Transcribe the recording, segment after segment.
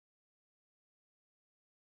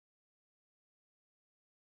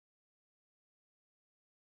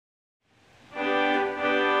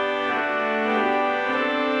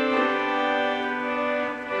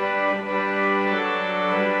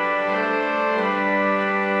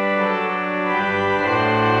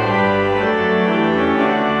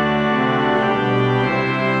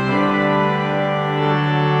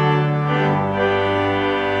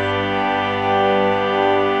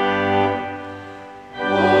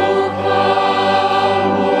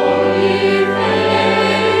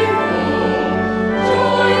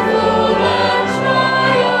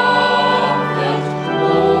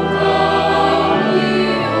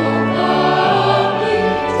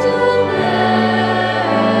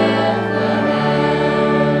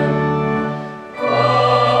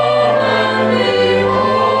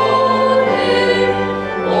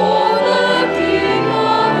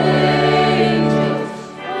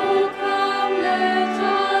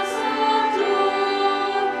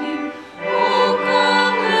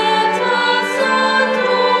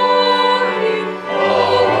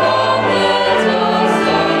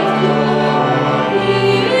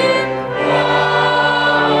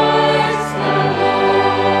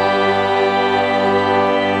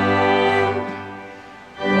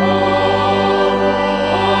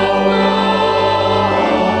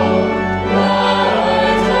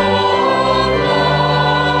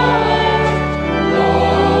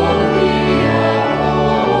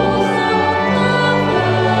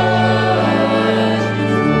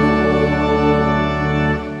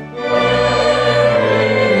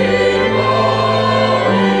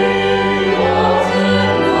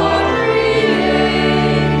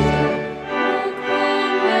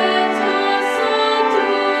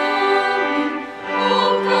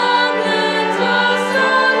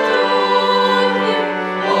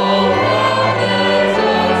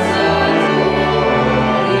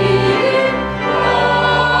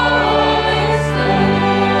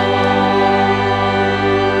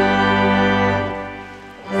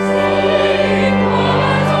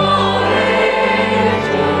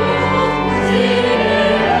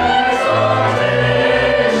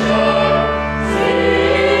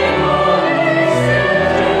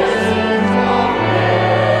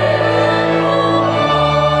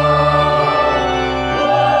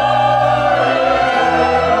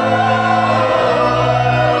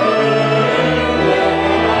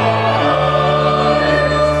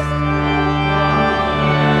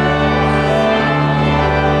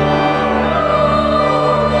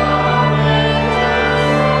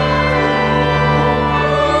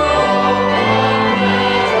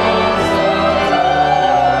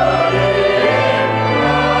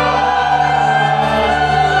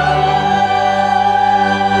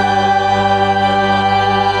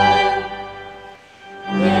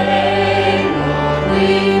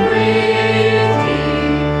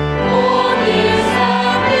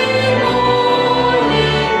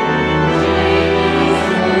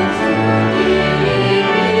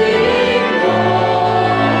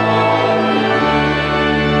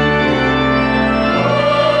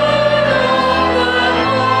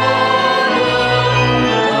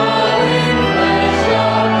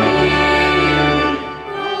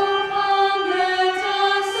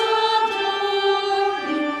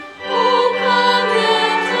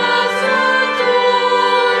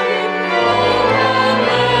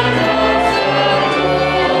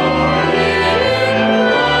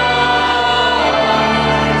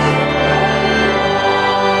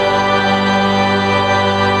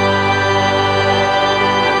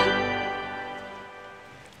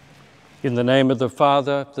In the name of the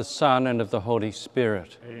Father, the Son, and of the Holy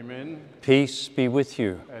Spirit. Amen. Peace be with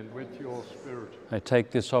you. And with your spirit. I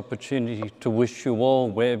take this opportunity to wish you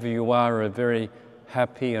all, wherever you are, a very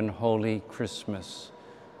happy and holy Christmas.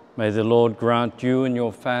 May the Lord grant you and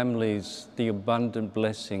your families the abundant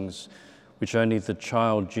blessings which only the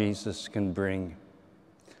child Jesus can bring.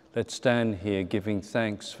 Let's stand here giving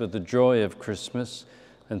thanks for the joy of Christmas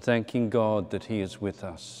and thanking God that He is with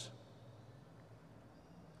us.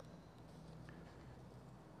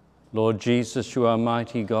 Lord Jesus, you are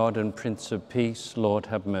mighty God and Prince of Peace. Lord,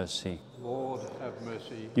 have mercy. Lord, have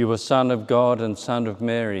mercy. You are Son of God and Son of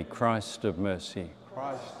Mary. Christ, have mercy.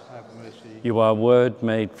 Christ, have mercy. You are Word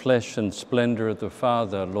made flesh and splendor of the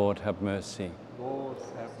Father. Lord, have mercy. Lord,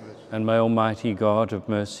 have mercy. And may Almighty God have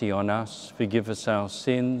mercy on us, forgive us our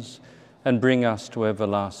sins, and bring us to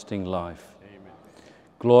everlasting life. Amen.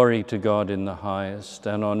 Glory to God in the highest,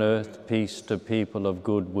 and on earth peace to people of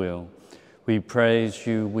good will. We praise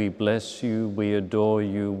you, we bless you, we adore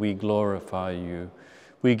you, we glorify you.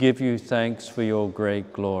 We give you thanks for your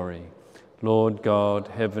great glory. Lord God,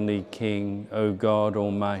 heavenly King, O God,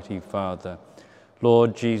 almighty Father,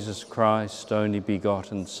 Lord Jesus Christ, only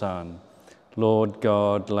begotten Son, Lord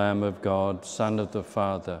God, Lamb of God, Son of the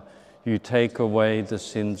Father, you take away the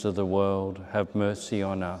sins of the world, have mercy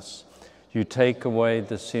on us. You take away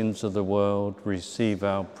the sins of the world, receive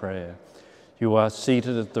our prayer. You are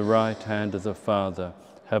seated at the right hand of the Father,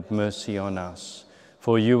 have mercy on us.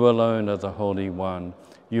 For you alone are the Holy One,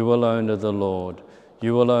 you alone are the Lord,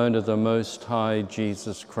 you alone are the Most High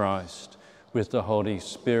Jesus Christ, with the Holy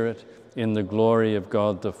Spirit, in the glory of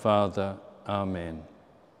God the Father. Amen.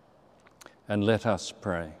 And let us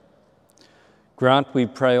pray. Grant, we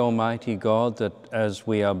pray, Almighty God, that as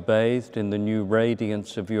we are bathed in the new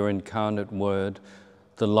radiance of your incarnate word,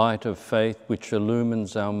 the light of faith which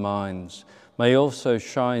illumines our minds may also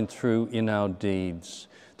shine through in our deeds,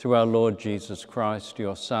 through our Lord Jesus Christ,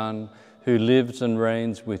 your Son, who lives and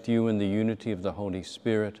reigns with you in the unity of the Holy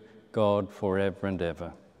Spirit, God, forever and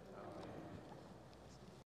ever.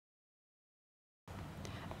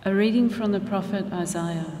 A reading from the prophet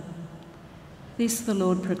Isaiah. This the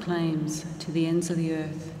Lord proclaims to the ends of the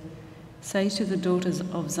earth. Say to the daughters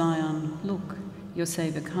of Zion, look, your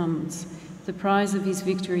Saviour comes, the prize of his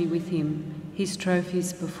victory with him, his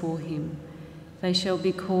trophies before him. They shall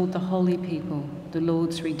be called the holy people, the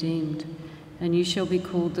Lord's redeemed, and you shall be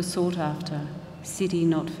called the sought after, city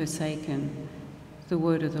not forsaken. The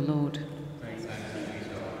word of the Lord. Christ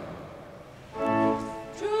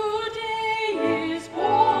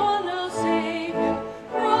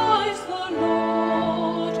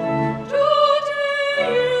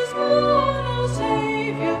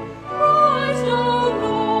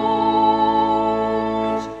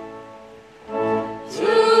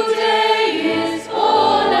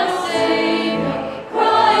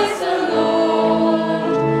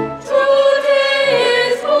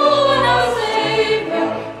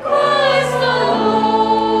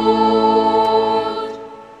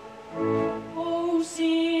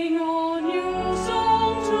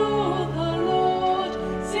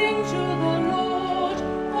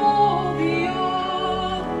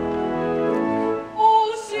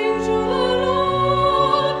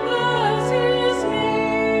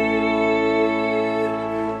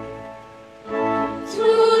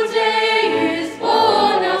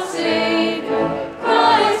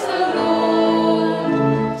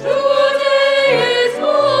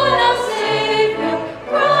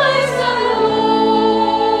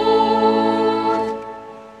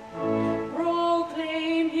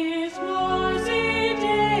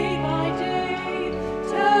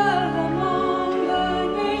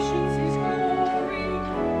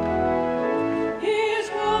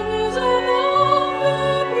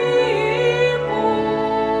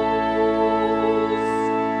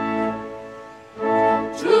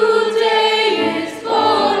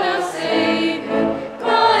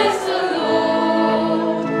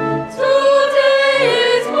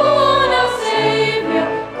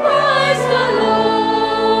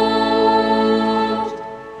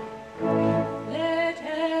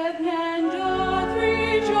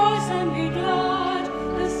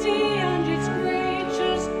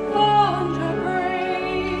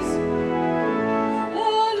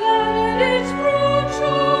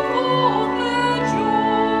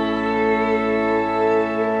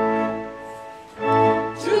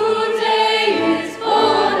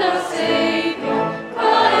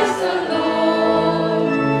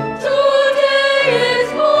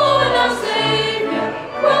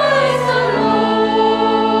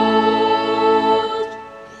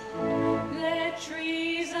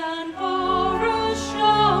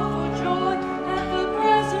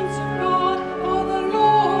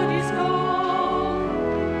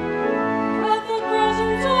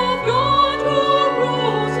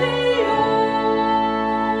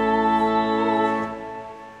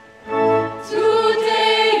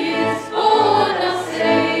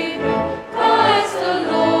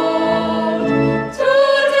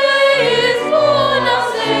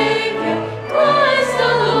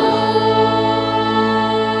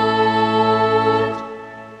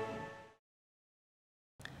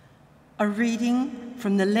A reading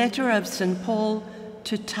from the letter of St. Paul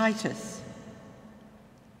to Titus.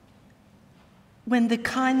 When the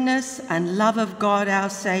kindness and love of God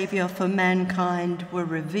our Saviour for mankind were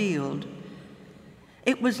revealed,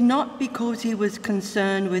 it was not because he was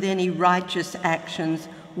concerned with any righteous actions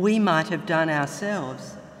we might have done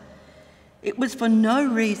ourselves. It was for no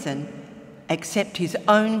reason except his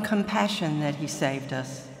own compassion that he saved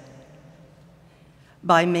us.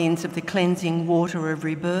 By means of the cleansing water of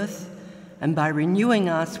rebirth, and by renewing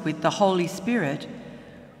us with the Holy Spirit,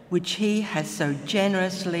 which he has so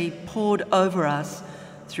generously poured over us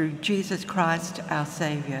through Jesus Christ our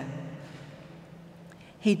Saviour.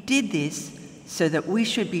 He did this so that we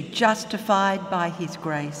should be justified by his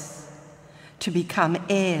grace, to become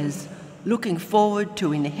heirs, looking forward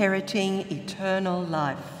to inheriting eternal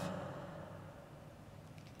life.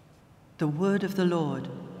 The word of the Lord.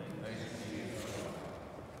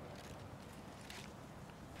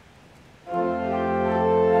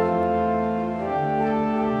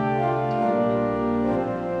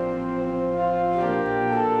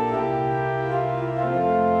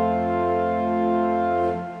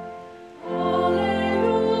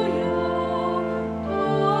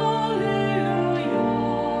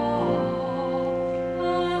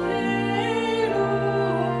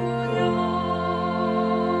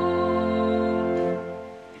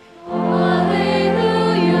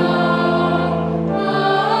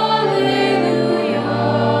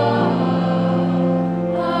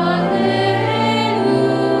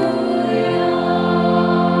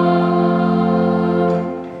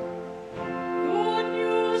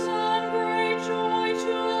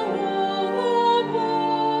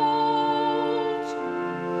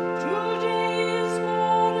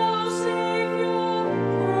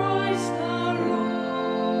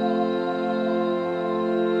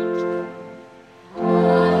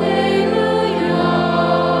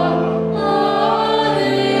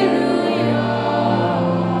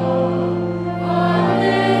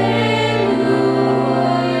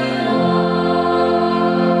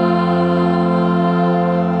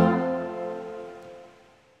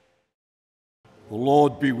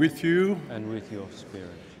 Be with you. And with your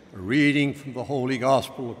spirit. A reading from the Holy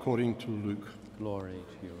Gospel according to Luke. Glory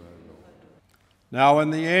to you, O Lord. Now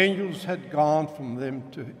when the angels had gone from them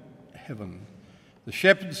to heaven, the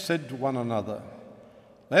shepherds said to one another,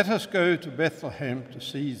 "Let us go to Bethlehem to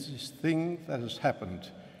see this thing that has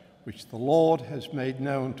happened, which the Lord has made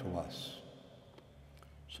known to us."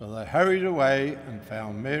 So they hurried away and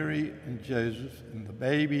found Mary and Joseph and the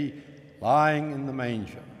baby lying in the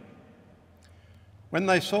manger. When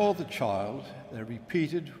they saw the child, they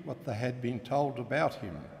repeated what they had been told about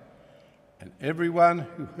him, and everyone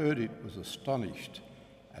who heard it was astonished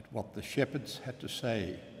at what the shepherds had to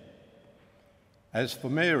say. As for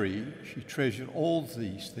Mary, she treasured all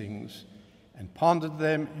these things and pondered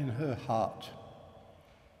them in her heart.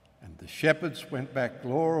 And the shepherds went back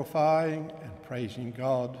glorifying and praising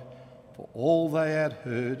God for all they had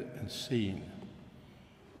heard and seen.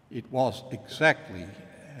 It was exactly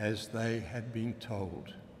as they had been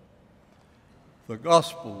told. The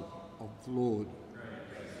Gospel of the Lord.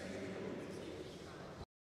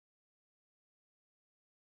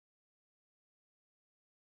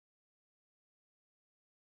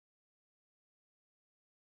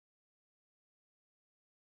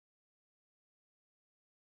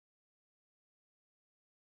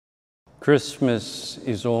 Christmas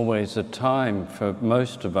is always a time for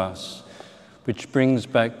most of us which brings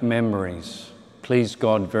back memories. Please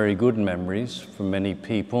God, very good memories for many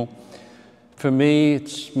people. For me,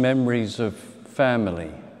 it's memories of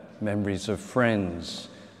family, memories of friends,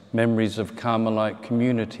 memories of Carmelite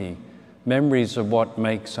community, memories of what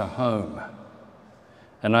makes a home.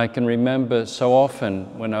 And I can remember so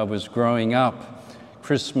often when I was growing up,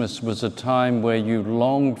 Christmas was a time where you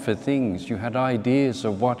longed for things. You had ideas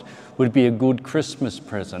of what would be a good Christmas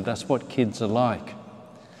present. That's what kids are like.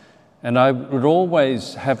 And I would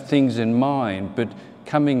always have things in mind, but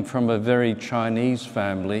coming from a very Chinese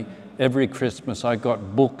family, every Christmas I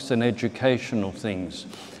got books and educational things.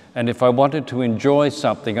 And if I wanted to enjoy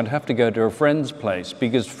something, I'd have to go to a friend's place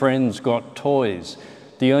because friends got toys.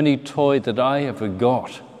 The only toy that I ever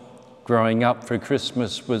got growing up for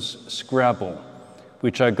Christmas was Scrabble,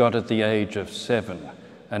 which I got at the age of 7,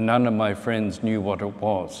 and none of my friends knew what it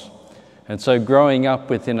was. And so growing up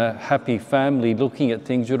within a happy family, looking at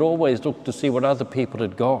things, you'd always look to see what other people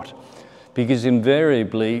had got, because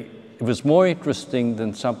invariably it was more interesting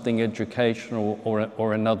than something educational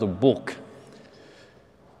or another book.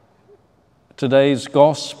 Today's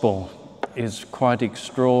gospel is quite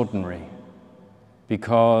extraordinary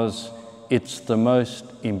because it's the most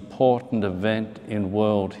important event in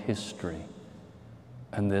world history,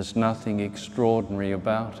 and there's nothing extraordinary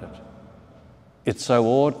about it. It's so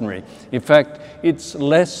ordinary. In fact, it's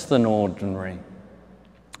less than ordinary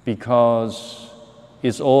because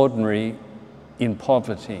it's ordinary in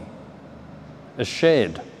poverty. A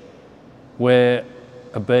shed where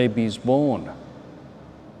a baby's born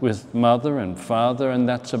with mother and father, and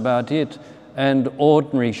that's about it. And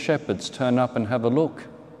ordinary shepherds turn up and have a look,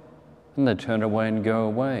 and they turn away and go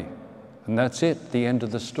away. And that's it, the end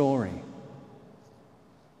of the story.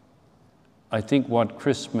 I think what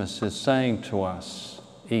Christmas is saying to us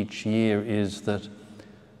each year is that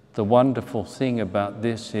the wonderful thing about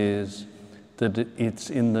this is that it's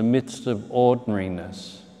in the midst of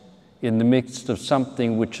ordinariness, in the midst of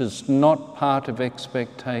something which is not part of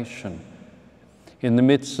expectation, in the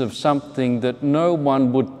midst of something that no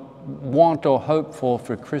one would want or hope for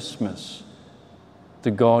Christmas,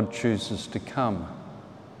 that God chooses to come.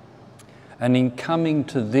 And in coming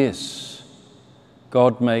to this,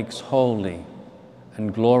 God makes holy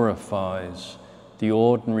and glorifies the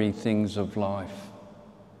ordinary things of life.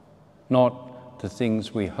 Not the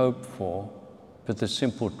things we hope for, but the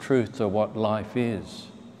simple truth of what life is.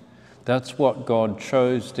 That's what God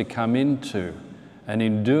chose to come into, and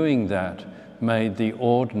in doing that, made the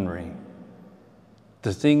ordinary,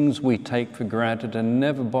 the things we take for granted and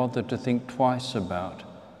never bother to think twice about.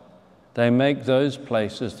 They make those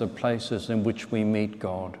places the places in which we meet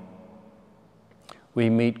God. We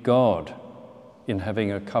meet God in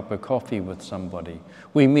having a cup of coffee with somebody.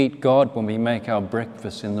 We meet God when we make our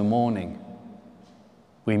breakfast in the morning.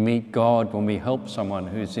 We meet God when we help someone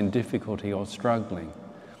who's in difficulty or struggling,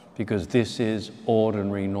 because this is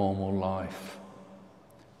ordinary, normal life.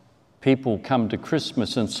 People come to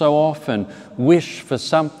Christmas and so often wish for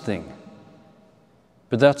something,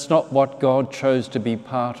 but that's not what God chose to be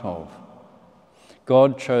part of.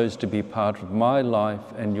 God chose to be part of my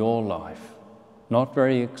life and your life. Not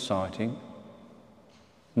very exciting,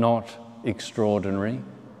 not extraordinary,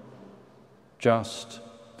 just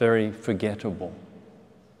very forgettable.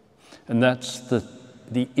 And that's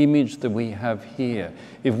the image that we have here.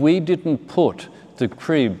 If we didn't put the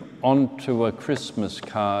crib onto a Christmas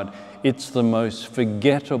card, it's the most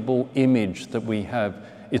forgettable image that we have.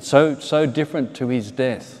 It's so different to his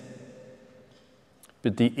death.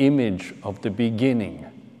 But the image of the beginning,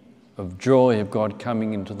 of joy of God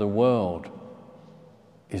coming into the world,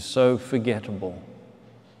 is so forgettable.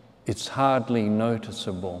 It's hardly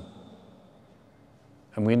noticeable.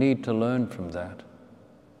 And we need to learn from that.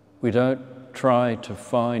 We don't try to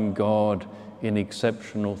find God in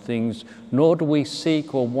exceptional things, nor do we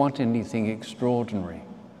seek or want anything extraordinary.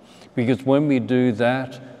 Because when we do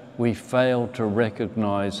that, we fail to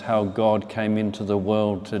recognize how God came into the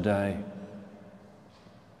world today.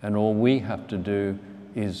 And all we have to do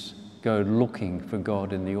is go looking for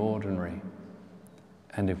God in the ordinary.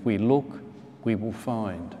 And if we look, we will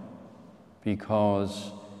find,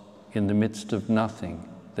 because in the midst of nothing,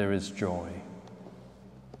 there is joy.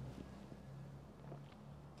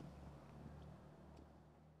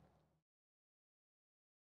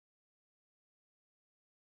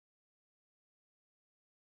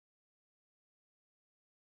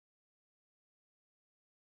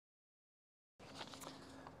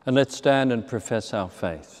 And let's stand and profess our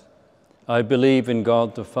faith. I believe in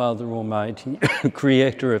God the Father Almighty,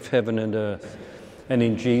 creator of heaven and earth, and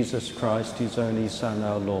in Jesus Christ, his only Son,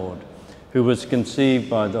 our Lord, who was conceived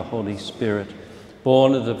by the Holy Spirit,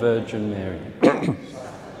 born of the Virgin Mary,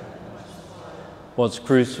 was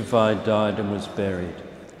crucified, died, and was buried.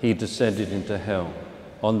 He descended into hell.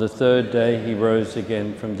 On the third day he rose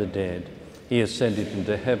again from the dead. He ascended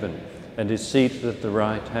into heaven and is seated at the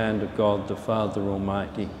right hand of God the Father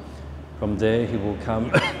Almighty. From there he will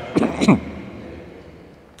come.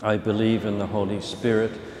 I believe in the Holy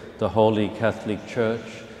Spirit, the Holy Catholic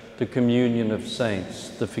Church, the communion of saints,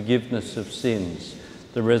 the forgiveness of sins,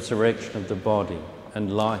 the resurrection of the body,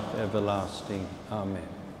 and life everlasting. Amen.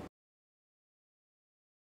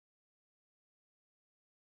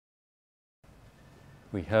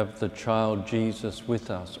 We have the child Jesus with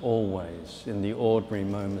us always in the ordinary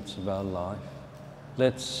moments of our life.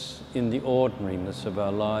 Let's, in the ordinariness of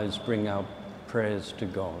our lives, bring our prayers to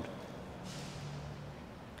God.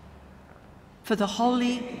 For the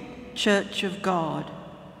Holy Church of God,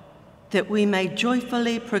 that we may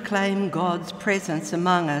joyfully proclaim God's presence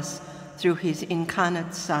among us through his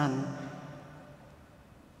incarnate Son.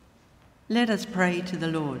 Let us pray to the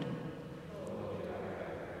Lord.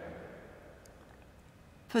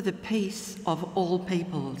 For the peace of all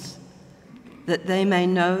peoples, that they may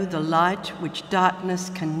know the light which darkness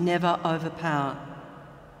can never overpower.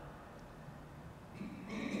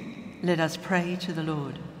 Let us pray to the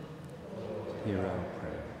Lord. Hear our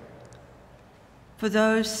prayer. For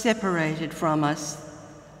those separated from us,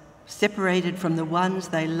 separated from the ones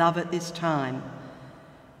they love at this time,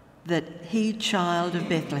 that he, child of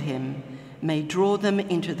Bethlehem, may draw them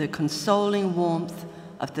into the consoling warmth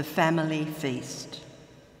of the family feast.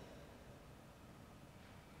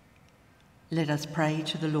 Let us pray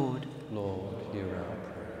to the Lord. Lord, hear our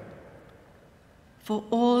prayer. For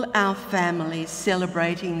all our families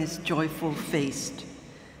celebrating this joyful feast,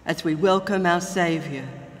 as we welcome our Saviour,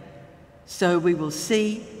 so we will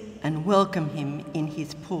see and welcome him in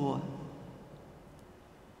his poor.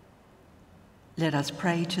 Let us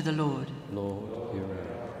pray to the Lord. Lord, hear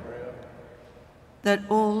our prayer. That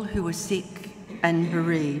all who are sick and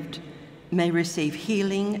bereaved may receive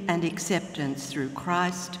healing and acceptance through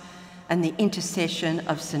Christ and the intercession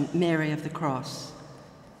of St. Mary of the Cross.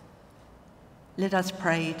 Let us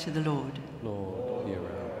pray to the Lord. Lord, hear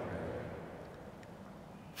our prayer.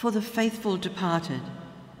 For the faithful departed,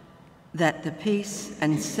 that the peace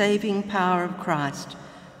and saving power of Christ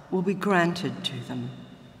will be granted to them.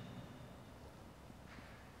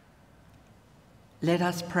 Let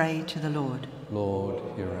us pray to the Lord. Lord,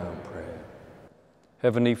 hear our prayer.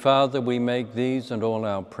 Heavenly Father, we make these and all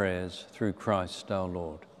our prayers through Christ our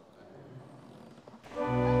Lord.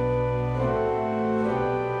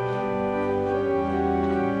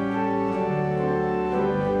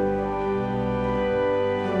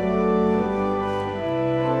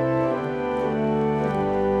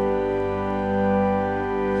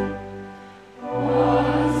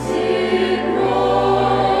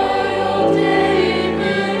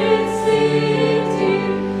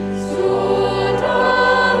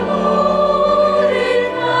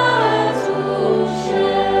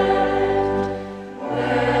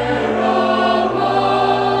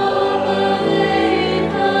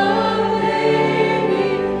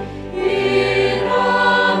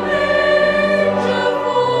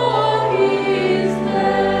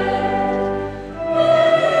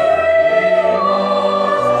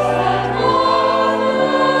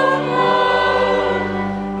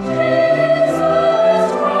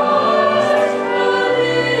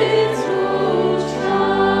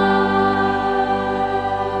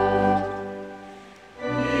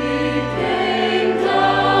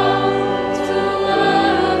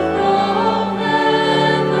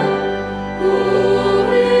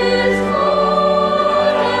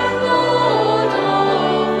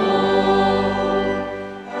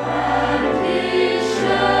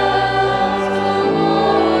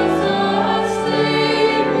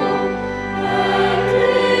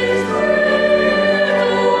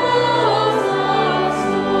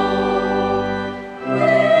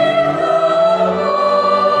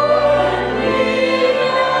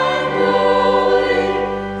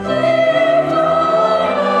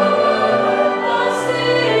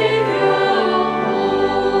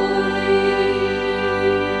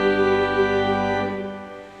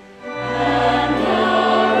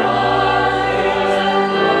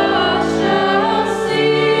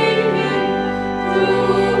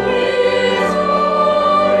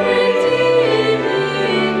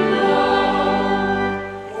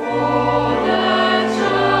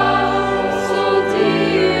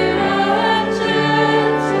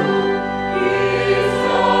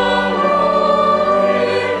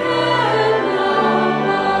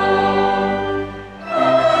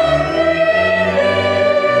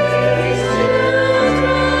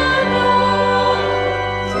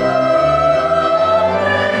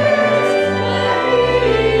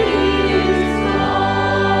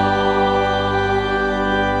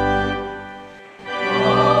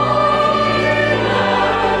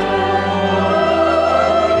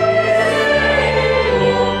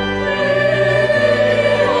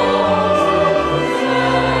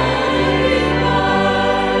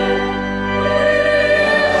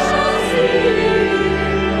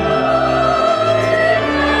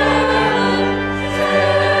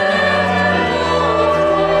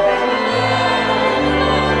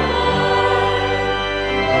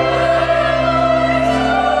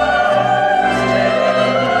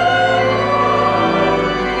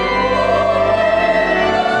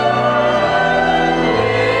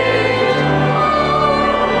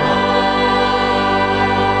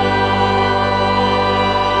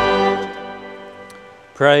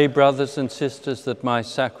 Pray, brothers and sisters, that my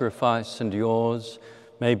sacrifice and yours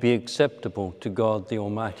may be acceptable to God the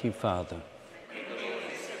Almighty Father.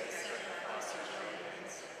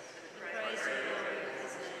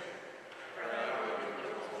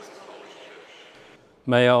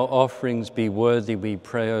 May our offerings be worthy, we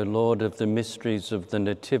pray, O Lord, of the mysteries of the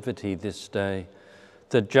Nativity this day,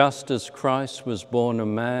 that just as Christ was born a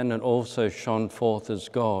man and also shone forth as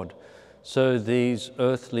God, so these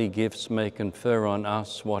earthly gifts may confer on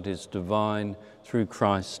us what is divine through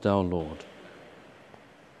Christ our Lord.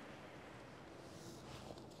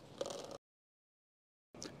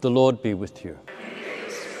 The Lord be with you.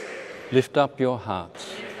 Lift up your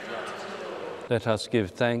hearts. Let us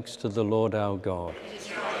give thanks to the Lord our God.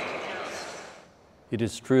 It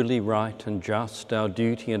is truly right and just, our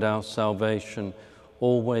duty and our salvation,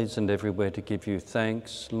 always and everywhere to give you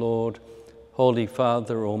thanks, Lord, Holy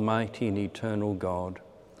Father, Almighty and eternal God.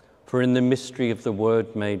 For in the mystery of the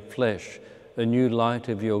Word made flesh, a new light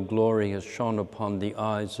of your glory has shone upon the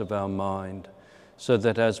eyes of our mind, so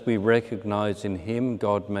that as we recognize in him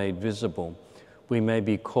God made visible, we may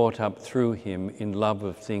be caught up through him in love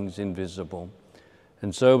of things invisible.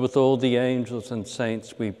 And so with all the angels and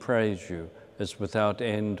saints we praise you, as without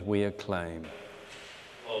end we acclaim.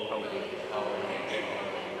 Holy, holy,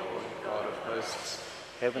 Lord God of hosts,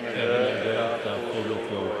 heaven and earth are full of your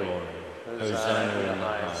glory. Hosanna in the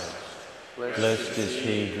highest. Blessed is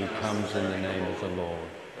he who comes in the name of the Lord.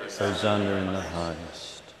 Hosanna in the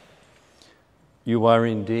highest. You are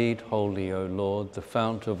indeed holy, O Lord, the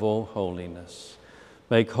fount of all holiness.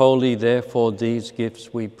 Make holy, therefore, these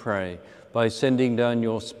gifts, we pray, by sending down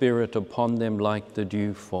your Spirit upon them like the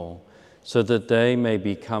dewfall, so that they may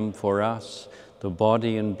become for us the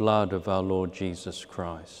body and blood of our Lord Jesus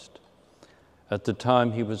Christ. At the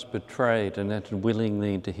time he was betrayed and entered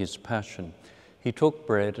willingly into his passion, he took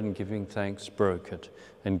bread and, giving thanks, broke it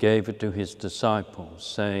and gave it to his disciples,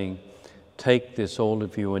 saying, "Take this, all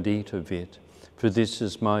of you, and eat of it, for this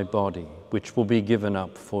is my body, which will be given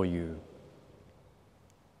up for you."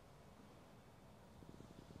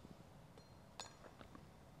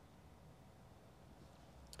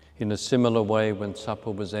 In a similar way, when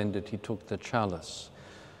supper was ended, he took the chalice,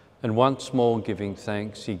 and once more giving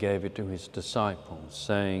thanks, he gave it to his disciples,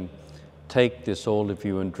 saying, "Take this, all of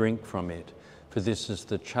you, and drink from it, for this is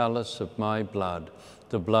the chalice of my blood,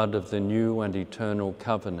 the blood of the new and eternal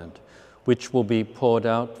covenant, which will be poured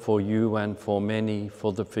out for you and for many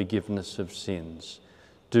for the forgiveness of sins.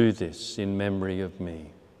 Do this in memory of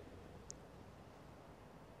me."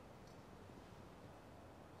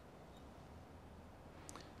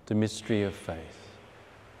 The mystery of faith.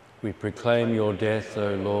 We proclaim your death,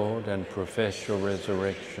 O Lord, and profess your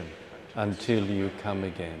resurrection until you come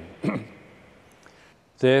again.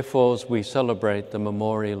 Therefore, as we celebrate the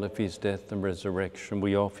memorial of his death and resurrection,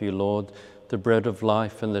 we offer you, Lord, the bread of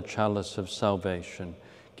life and the chalice of salvation,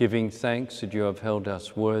 giving thanks that you have held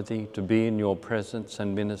us worthy to be in your presence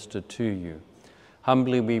and minister to you.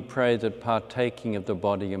 Humbly we pray that, partaking of the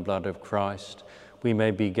body and blood of Christ, we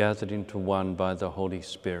may be gathered into one by the Holy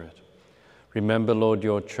Spirit. Remember, Lord,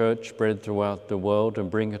 your church spread throughout the world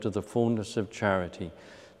and bring her to the fullness of charity,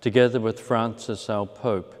 together with Francis, our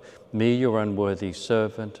Pope, me, your unworthy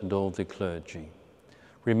servant, and all the clergy.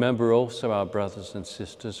 Remember also our brothers and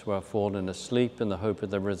sisters who have fallen asleep in the hope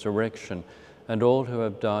of the resurrection, and all who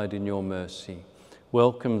have died in your mercy.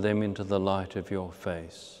 Welcome them into the light of your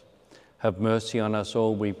face. Have mercy on us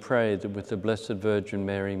all, we pray, that with the Blessed Virgin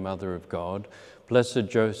Mary, Mother of God, Blessed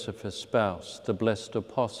Joseph, her spouse, the blessed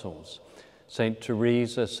apostles, Saint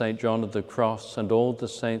Teresa, Saint John of the Cross, and all the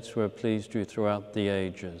saints who have pleased you throughout the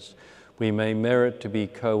ages, we may merit to be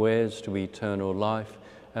co-heirs to eternal life,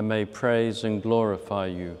 and may praise and glorify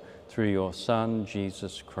you through your Son,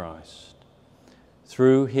 Jesus Christ.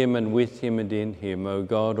 Through him and with him and in him, O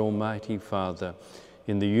God, Almighty Father,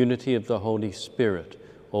 in the unity of the Holy Spirit,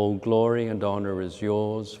 all glory and honor is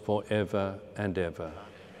yours forever and ever.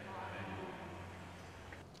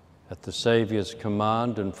 At the Saviour's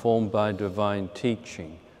command and formed by divine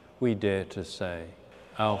teaching, we dare to say,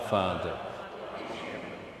 Our Father,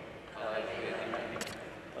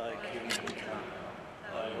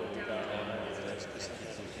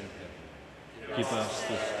 give us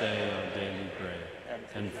this day our daily bread,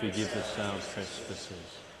 and forgive us our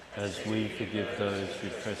trespasses, as we forgive those who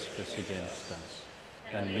trespass against us.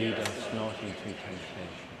 And lead us not into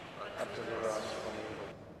temptation.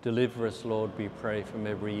 Deliver us, Lord, we pray, from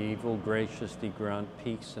every evil. Graciously grant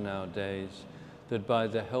peace in our days, that by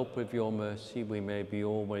the help of your mercy we may be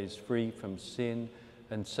always free from sin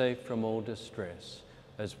and safe from all distress,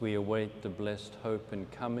 as we await the blessed hope and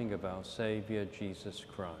coming of our Saviour, Jesus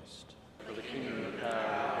Christ. For the kingdom, the power,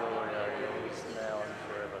 and the glory are yours, now and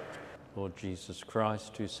forever. Lord Jesus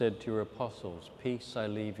Christ, who said to your apostles, "Peace I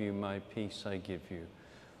leave you, my peace I give you,"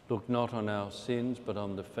 look not on our sins, but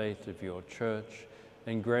on the faith of your church,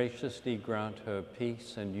 and graciously grant her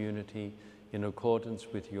peace and unity in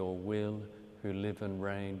accordance with your will, who live and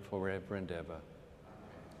reign forever and ever.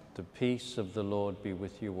 The peace of the Lord be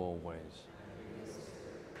with you always.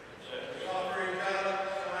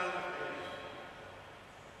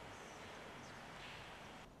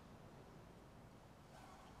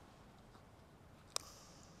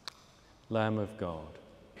 Lamb of God,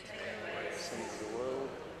 take away the sins of the world,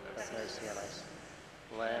 have mercy on us.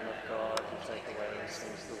 Lamb of God, who take away the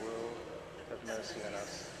sins of the world, have mercy on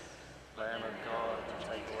us. Lamb of God, who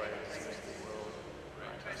take away the sins of the world,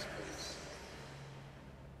 grant us peace.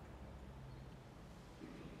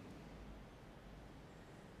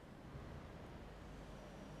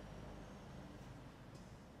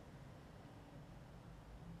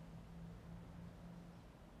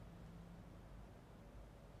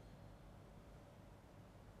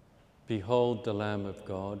 behold the Lamb of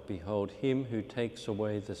God, behold him who takes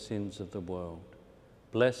away the sins of the world.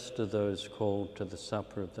 Blessed are those called to the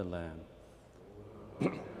supper of the Lamb.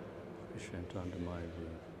 Fish enter under my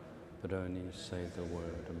roof, but only say the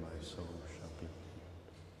word and my soul shall be healed.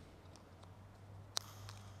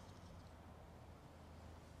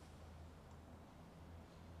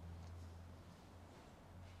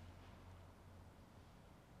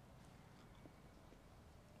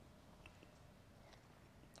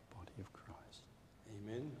 The body of Christ.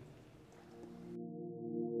 Amen.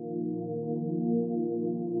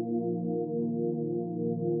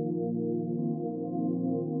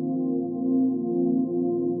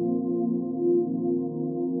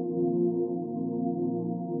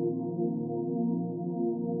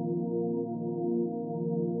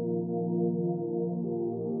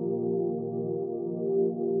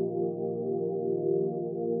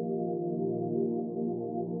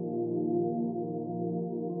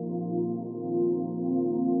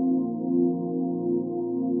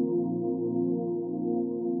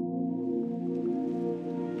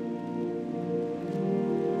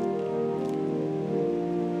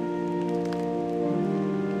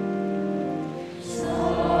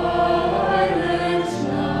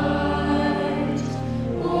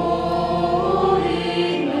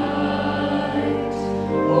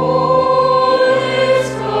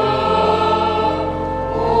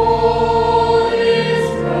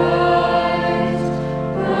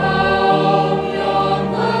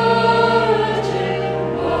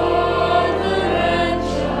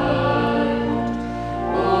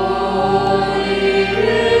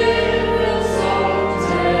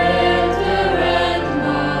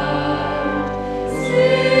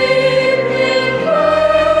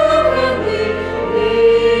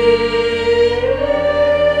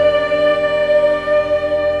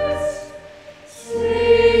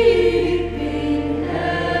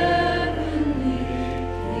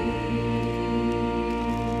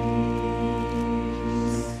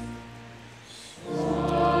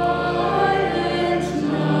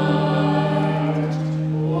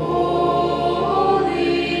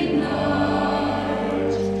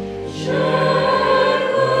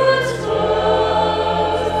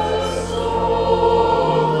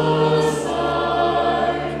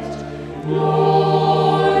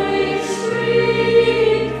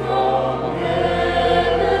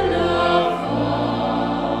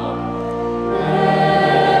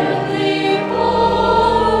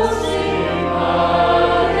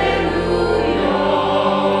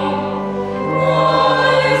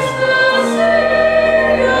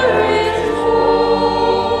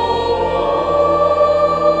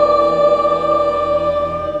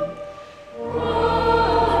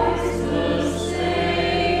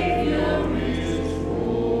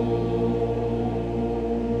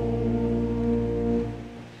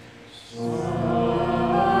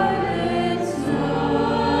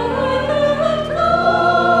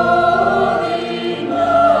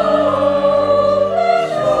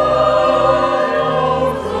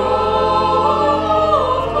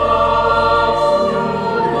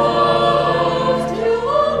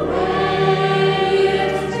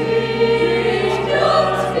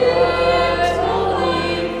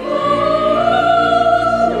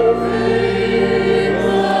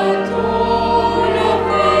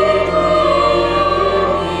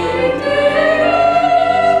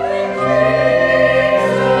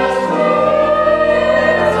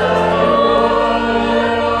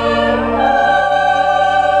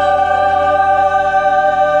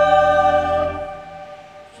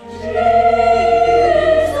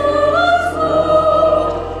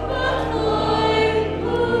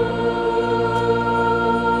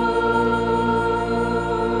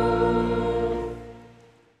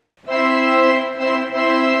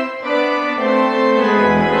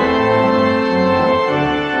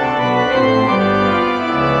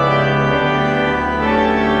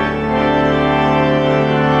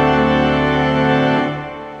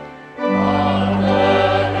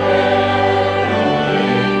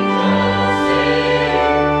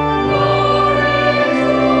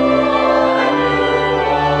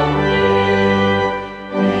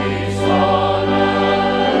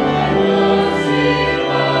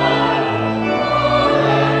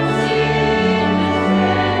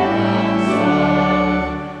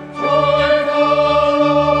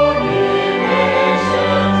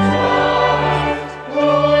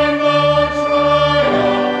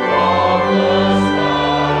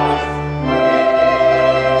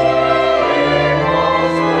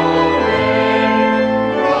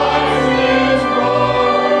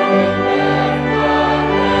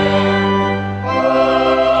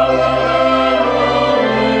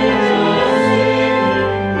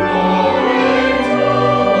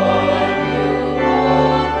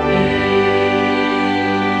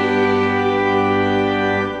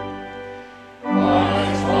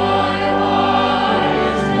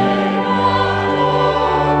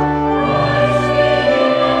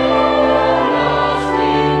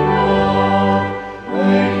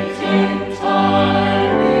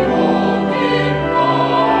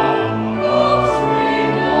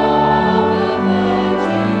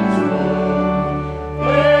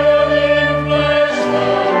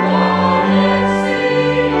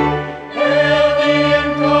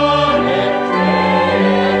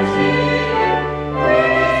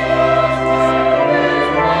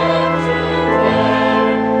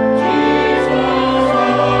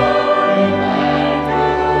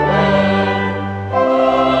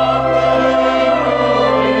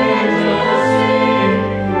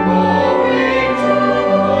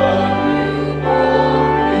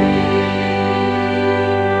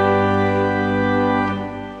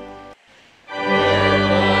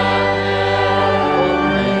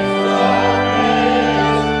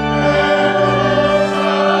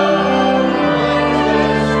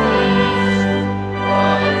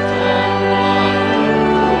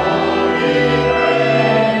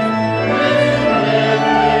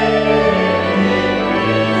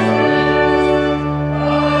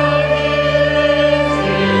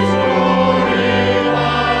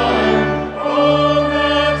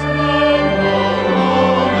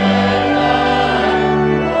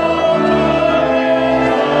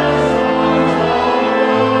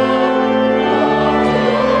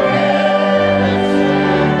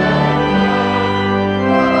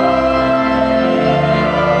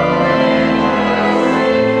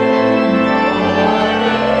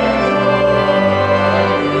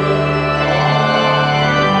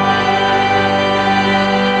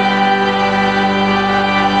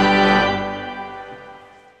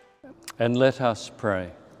 And let us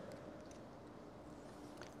pray.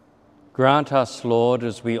 Grant us, Lord,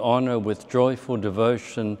 as we honour with joyful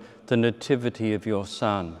devotion the nativity of your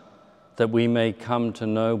Son, that we may come to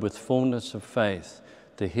know with fullness of faith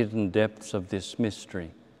the hidden depths of this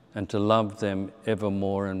mystery, and to love them ever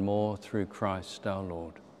more and more through Christ our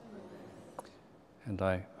Lord. And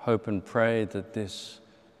I hope and pray that this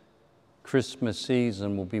Christmas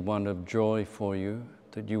season will be one of joy for you,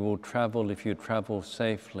 that you will travel, if you travel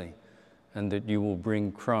safely, and that you will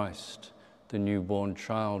bring Christ, the newborn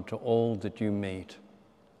child, to all that you meet.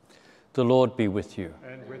 The Lord be with you.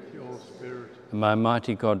 And with your spirit. And my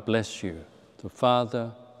mighty God bless you, the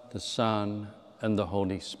Father, the Son, and the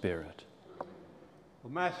Holy Spirit. The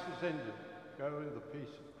Mass is ended. Go in the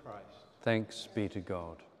peace of Christ. Thanks be to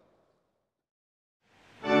God.